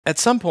At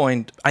some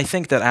point, I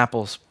think that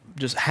Apple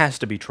just has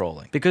to be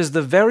trolling, because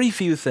the very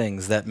few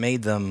things that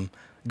made them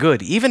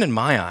good, even in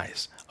my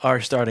eyes, are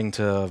starting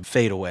to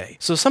fade away.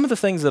 So some of the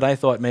things that I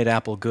thought made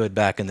Apple good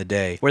back in the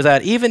day were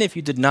that even if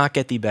you did not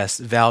get the best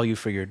value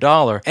for your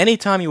dollar,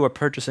 anytime you were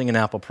purchasing an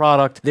Apple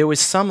product, there was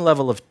some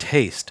level of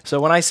taste.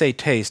 So when I say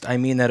taste, I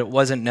mean that it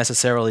wasn't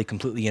necessarily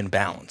completely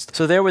imbalanced.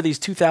 So there were these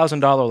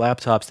 $2,000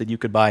 laptops that you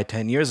could buy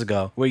 10 years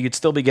ago where you'd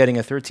still be getting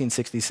a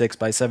 1366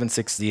 by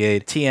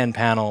 768 TN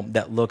panel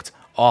that looked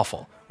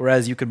awful.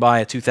 Whereas you could buy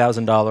a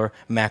 $2,000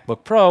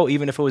 MacBook Pro,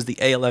 even if it was the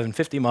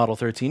A1150 model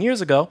 13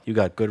 years ago, you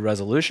got good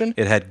resolution,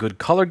 it had good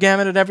color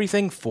gamut and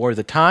everything for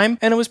the time,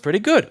 and it was pretty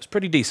good, it was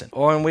pretty decent.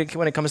 Or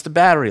when it comes to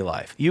battery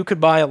life, you could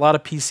buy a lot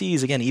of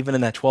PCs, again, even in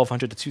that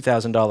 $1,200 to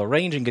 $2,000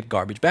 range and get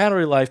garbage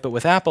battery life, but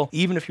with Apple,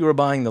 even if you were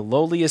buying the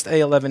lowliest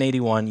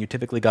A1181, you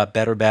typically got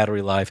better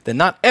battery life than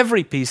not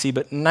every PC,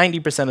 but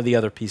 90% of the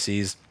other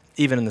PCs,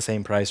 even in the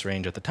same price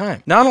range at the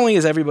time. Not only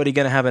is everybody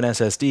going to have an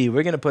SSD,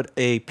 we're going to put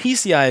a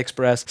PCI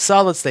Express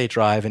solid-state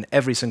drive in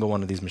every single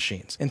one of these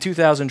machines. In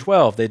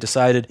 2012, they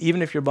decided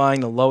even if you're buying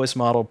the lowest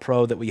model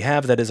Pro that we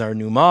have, that is our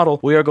new model,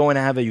 we are going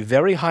to have a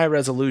very high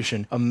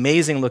resolution,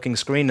 amazing looking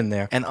screen in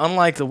there. And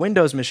unlike the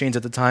Windows machines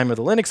at the time or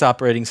the Linux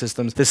operating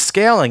systems, the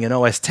scaling in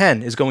OS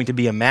X is going to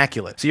be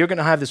immaculate. So you're going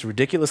to have this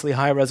ridiculously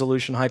high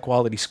resolution, high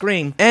quality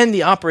screen, and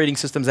the operating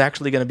system is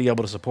actually going to be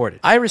able to support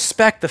it. I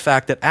respect the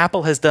fact that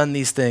Apple has done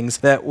these things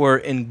that were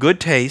in good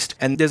taste,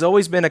 and there's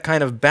always been a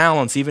kind of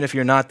balance. Even if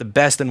you're not the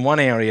best in one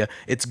area,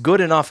 it's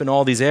good enough in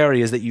all these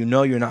areas that you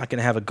know you're not going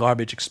to have a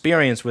garbage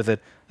experience with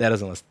it. That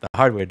is unless the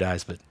hardware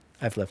dies, but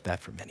I've left that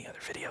for many other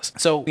videos.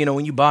 So, you know,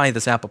 when you buy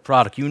this Apple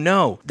product, you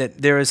know that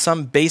there is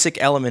some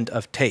basic element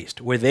of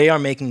taste where they are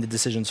making the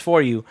decisions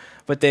for you,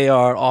 but they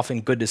are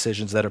often good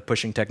decisions that are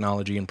pushing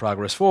technology and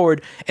progress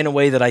forward in a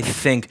way that I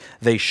think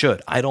they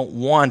should. I don't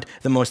want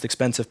the most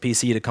expensive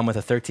PC to come with a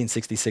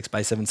 1366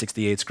 by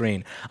 768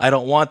 screen. I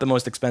don't want the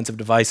most expensive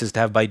devices to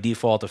have by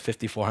default a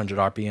 5400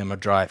 RPM of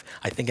drive.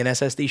 I think an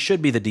SSD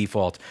should be the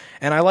default.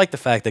 And I like the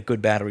fact that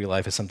good battery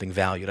life is something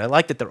valued. I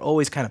like that they're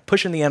always kind of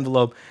pushing the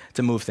envelope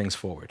to move things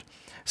forward.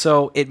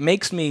 So it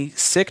makes me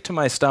sick to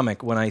my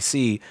stomach when I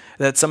see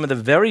that some of the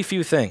very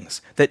few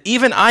things that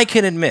even I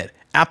can admit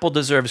Apple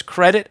deserves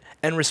credit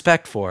and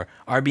respect for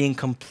are being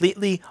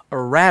completely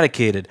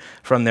eradicated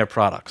from their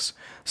products.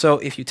 So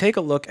if you take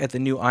a look at the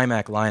new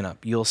iMac lineup,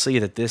 you'll see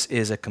that this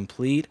is a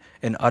complete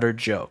and utter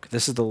joke.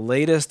 This is the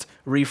latest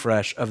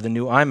refresh of the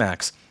new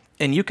iMacs.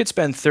 And you could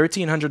spend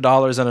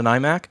 $1,300 on an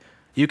iMac.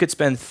 You could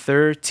spend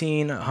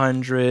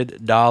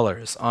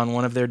 $1,300 on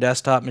one of their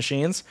desktop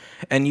machines,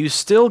 and you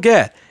still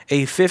get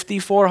a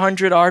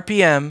 5400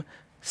 RPM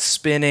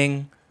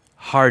spinning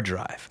hard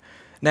drive.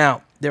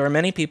 Now, there are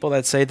many people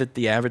that say that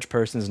the average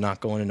person is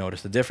not going to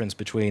notice the difference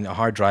between a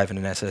hard drive and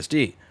an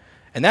SSD.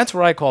 And that's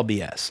where I call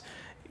BS.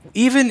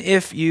 Even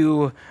if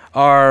you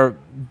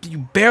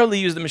barely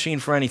use the machine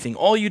for anything,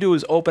 all you do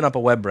is open up a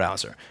web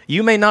browser.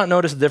 You may not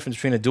notice the difference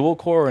between a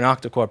dual-core or an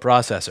octa-core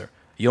processor.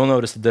 You'll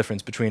notice the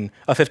difference between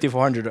a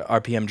 5400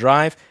 RPM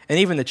drive and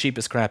even the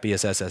cheapest,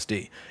 crappiest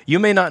SSD. You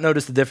may not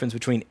notice the difference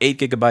between 8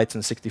 gigabytes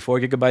and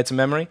 64 gigabytes of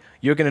memory.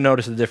 You're going to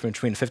notice the difference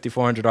between a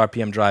 5400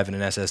 RPM drive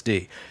and an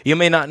SSD. You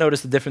may not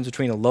notice the difference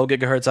between a low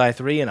gigahertz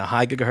i3 and a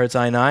high gigahertz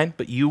i9,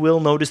 but you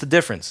will notice the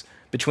difference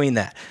between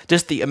that.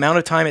 Just the amount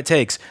of time it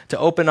takes to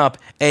open up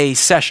a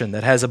session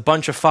that has a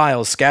bunch of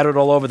files scattered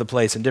all over the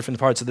place in different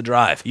parts of the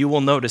drive, you will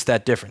notice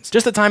that difference.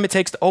 Just the time it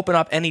takes to open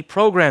up any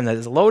program that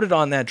is loaded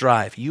on that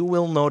drive, you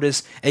will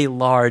notice a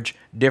large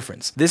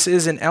difference. This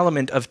is an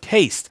element of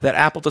taste that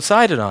Apple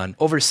decided on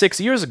over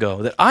 6 years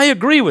ago that I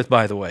agree with,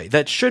 by the way,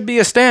 that should be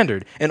a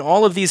standard in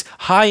all of these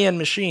high-end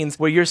machines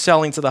where you're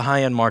selling to the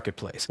high-end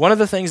marketplace. One of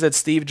the things that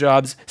Steve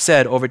Jobs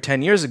said over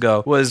 10 years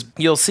ago was,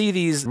 you'll see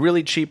these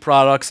really cheap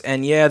products,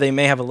 and yeah, they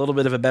may have a little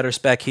bit of a better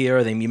spec here,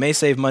 or you may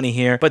save money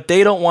here, but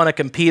they don't want to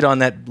compete on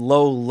that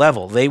low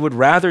level. They would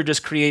rather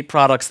just create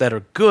products that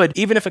are good,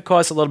 even if it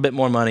costs a little bit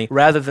more money,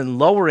 rather than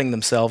lowering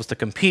themselves to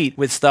compete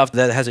with stuff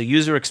that has a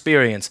user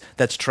experience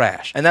that's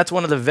trash. And that's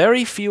one of the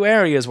very few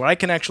areas where I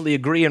can actually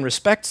agree and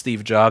respect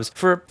Steve Jobs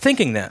for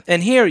thinking that.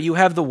 And here you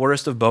have the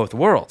worst of both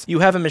worlds.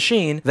 You have a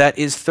machine that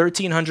is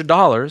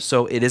 $1,300,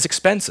 so it is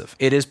expensive.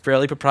 It is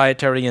fairly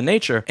proprietary in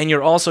nature, and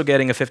you're also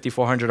getting a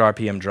 5400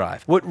 RPM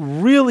drive. What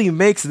really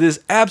makes this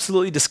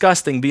absolutely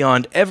disgusting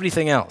beyond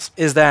everything else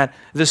is that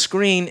the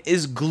screen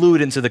is glued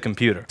into the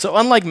computer. So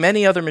unlike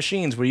many other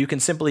machines where you can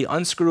simply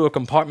unscrew a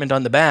compartment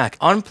on the back,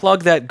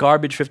 unplug that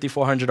garbage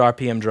 5400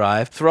 RPM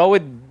drive, throw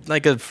it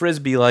like a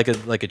frisbee like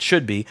it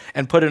should be,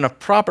 and put in a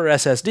proper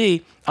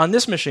SSD, on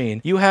this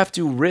machine, you have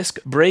to risk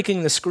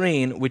breaking the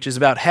screen, which is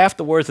about half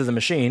the worth of the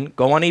machine.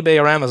 Go on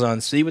eBay or Amazon,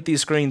 see what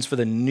these screens for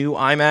the new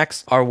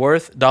iMacs are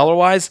worth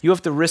dollar-wise. You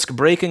have to risk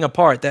breaking a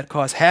part that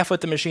costs half what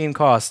the machine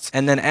costs,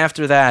 and then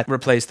after that,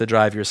 replace the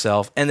drive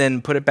yourself, and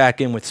then put it back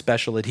in with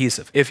special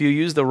adhesive. If you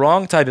use the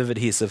wrong type of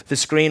adhesive, the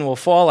screen will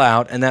fall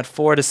out, and that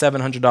 $400 to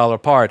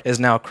 $700 part is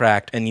now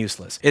cracked and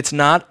useless. It's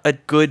not a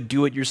good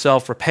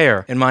do-it-yourself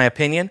repair, in my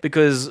opinion,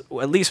 because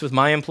at least with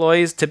my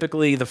employees, typically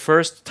typically the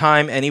first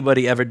time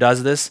anybody ever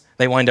does this,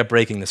 they wind up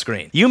breaking the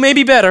screen. You may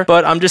be better,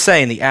 but I'm just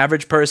saying the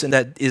average person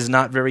that is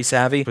not very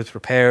savvy with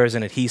repairs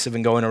and adhesive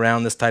and going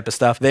around this type of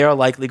stuff, they are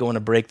likely going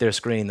to break their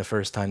screen the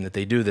first time that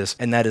they do this.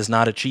 And that is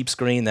not a cheap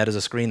screen. That is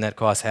a screen that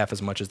costs half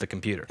as much as the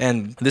computer.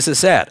 And this is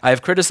sad. I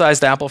have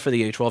criticized Apple for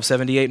the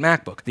A1278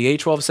 MacBook. The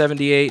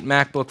A1278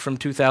 MacBook from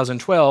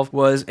 2012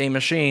 was a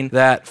machine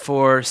that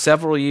for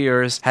several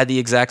years had the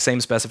exact same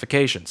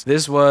specifications.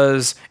 This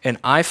was an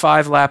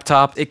i5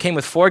 laptop. It came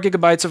with 4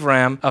 gigabytes of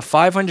RAM, a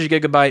 500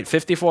 gigabyte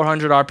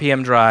 5400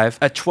 RPM drive,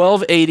 a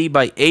 1280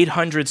 by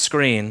 800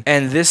 screen,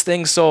 and this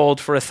thing sold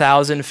for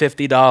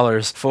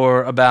 $1,050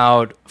 for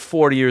about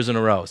 4 years in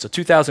a row. So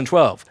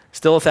 2012,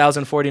 still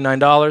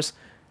 $1,049.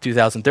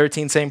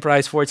 2013, same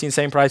price. 14,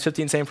 same price.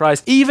 15, same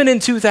price. Even in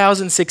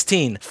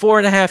 2016,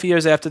 4.5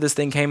 years after this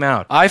thing came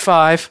out,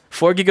 i5,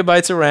 4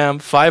 gigabytes of RAM,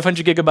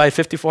 500 gigabyte,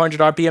 5400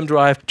 RPM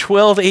drive,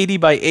 1280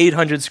 by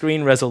 800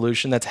 screen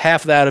resolution. That's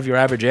half that of your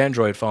average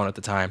Android phone at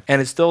the time.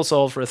 And it still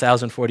sold for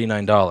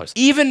 $1,049.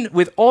 Even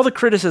with all the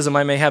criticism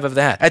I may have of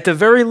that, at the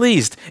very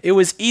least, it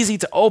was easy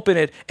to open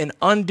it and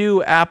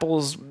undo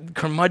Apple's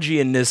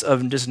curmudgeonness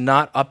of just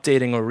not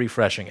updating or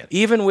refreshing it.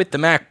 Even with the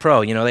Mac Pro,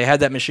 you know, they had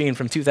that machine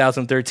from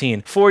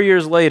 2013. 4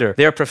 years later,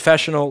 their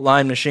professional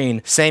line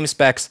machine, same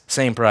specs,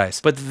 same price.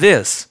 But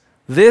this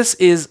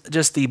is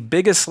just the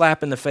biggest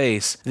slap in the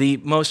face, the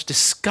most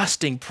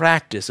disgusting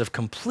practice of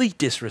complete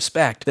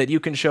disrespect that you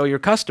can show your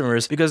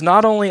customers, because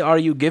not only are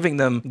you giving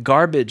them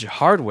garbage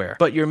hardware,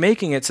 but you're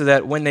making it so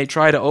that when they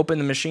try to open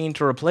the machine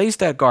to replace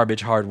that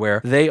garbage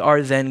hardware, they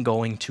are then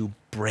going to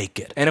break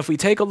it. And if we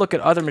take a look at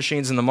other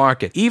machines in the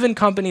market, even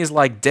companies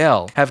like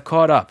Dell have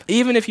caught up.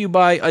 Even if you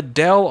buy a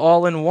Dell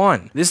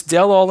all-in-one, this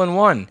Dell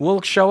all-in-one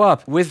will show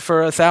up with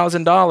for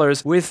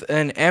 $1,000 with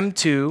an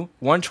M2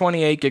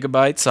 128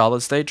 gigabyte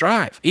solid-state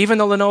drive. Even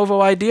the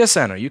Lenovo Idea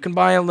Center, you can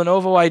buy a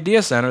Lenovo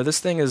Idea Center. This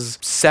thing is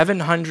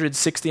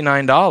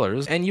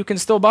 $769, and you can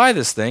still buy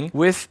this thing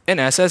with an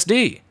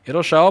SSD.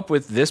 It'll show up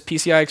with this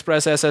PCI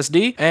Express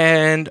SSD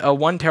and a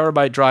 1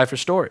 terabyte drive for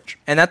storage.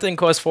 And that thing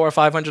costs $400 or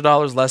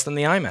 $500 less than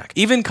the iMac.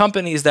 Even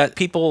companies that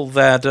people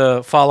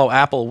that follow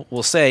Apple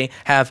will say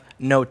have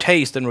no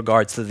taste in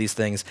regards to these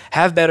things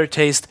have better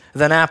taste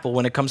than Apple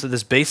when it comes to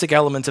this basic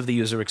element of the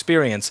user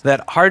experience,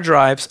 that hard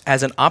drives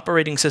as an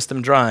operating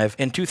system drive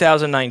in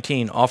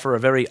 2019 offer a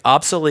very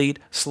obsolete,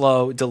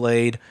 slow,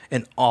 delayed,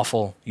 and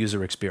awful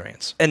user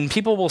experience. And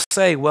people will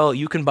say, well,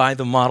 you can buy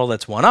the model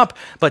that's one up,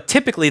 but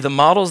typically the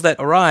models that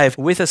arrive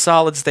with a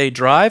solid-state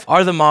drive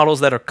are the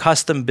models that are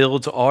custom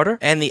build to order,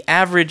 and the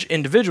average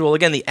individual,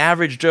 again, the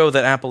average Joe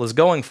that Apple is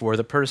going for,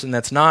 the person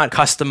that's not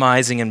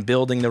customizing and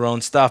building their own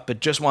stuff,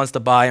 but just wants to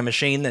buy a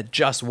machine that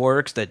just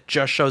works, that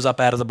just shows up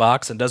out of the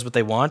box and does what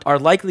they want, are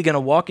likely going to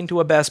walk into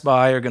a Best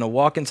Buy or going to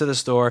walk into the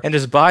store and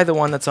just buy the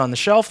one that's on the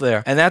shelf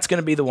there, and that's going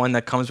to be the one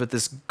that comes with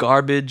this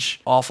garbage,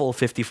 awful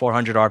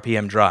 5400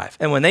 RPM drive.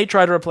 And when they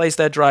try to replace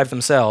that drive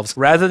themselves,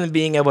 rather than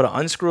being able to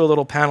unscrew a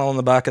little panel on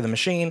the back of the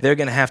machine, they're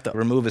going to have to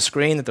remove a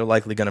screen that they're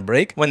likely going to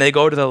break. When they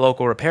go to the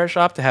local repair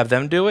shop to have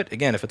them do it,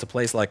 again, if it's a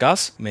place like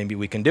us, maybe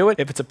we can do it.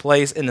 If it's a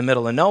place in the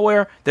middle of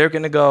nowhere, they're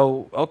going to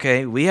go,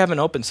 okay, we haven't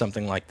opened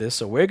something like this,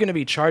 so we're going to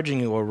be charging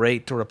you a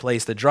rate to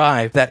replace the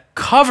drive that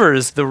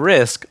covers the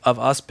risk of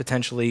us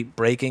potentially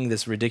breaking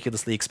this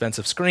ridiculously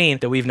expensive screen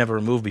that we've never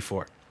removed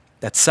before.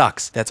 That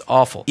sucks. That's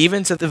awful.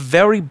 Even to the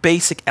very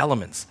basic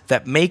elements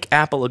that make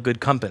Apple a good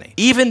company,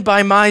 even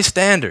by my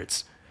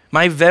standards,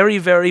 my very,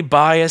 very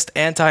biased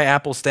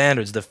anti-Apple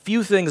standards, the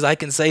few things I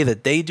can say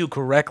that they do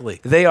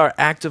correctly, they are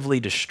actively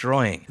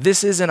destroying.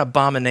 This is an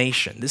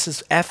abomination. This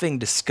is effing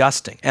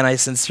disgusting. And I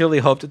sincerely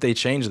hope that they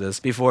change this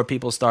before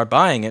people start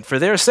buying it for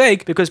their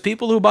sake, because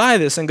people who buy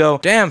this and go,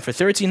 damn, for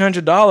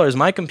 $1,300,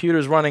 my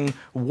computer's running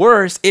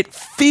worse, it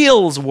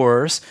feels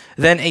worse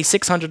than a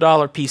 $600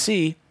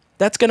 PC,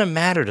 that's going to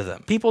matter to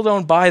them. People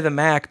don't buy the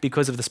Mac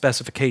because of the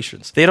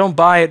specifications. They don't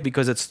buy it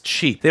because it's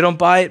cheap. They don't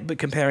buy it by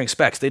comparing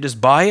specs. They just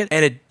buy it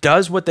and it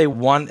does what they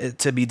want it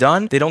to be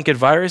done. They don't get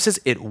viruses.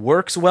 It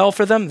works well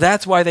for them.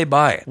 That's why they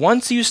buy it.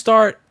 Once you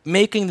start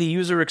making the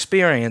user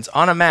experience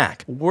on a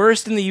Mac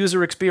worse than the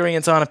user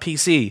experience on a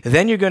PC,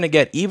 then you're going to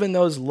get even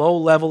those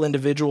low-level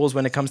individuals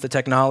when it comes to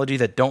technology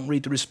that don't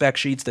read through spec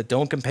sheets, that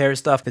don't compare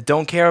stuff, that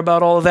don't care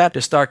about all of that,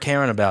 to start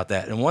caring about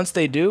that. And once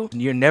they do,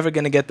 you're never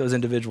going to get those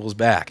individuals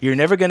back. You're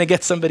never going to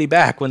get somebody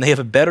back when they have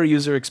a better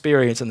user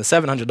experience in the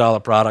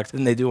 $700 product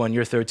than they do on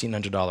your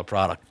 $1,300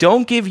 product.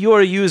 Don't give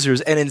your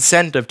users an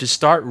incentive to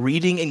start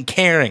reading and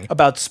caring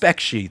about spec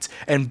sheets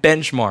and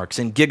benchmarks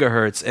and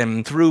gigahertz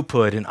and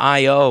throughput and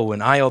I/O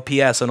and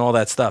IOPS and all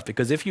that stuff,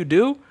 because if you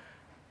do,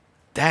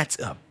 that's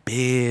a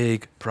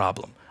big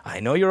problem. I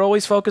know you're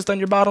always focused on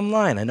your bottom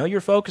line. I know you're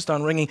focused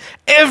on wringing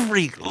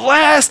every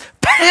last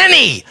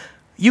penny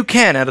you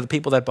can out of the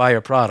people that buy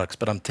your products,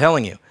 but I'm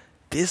telling you,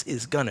 this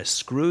is gonna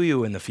screw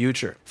you in the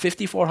future.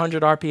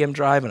 5400 RPM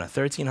drive and a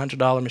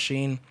 $1,300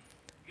 machine,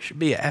 you should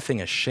be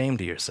effing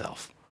ashamed of yourself.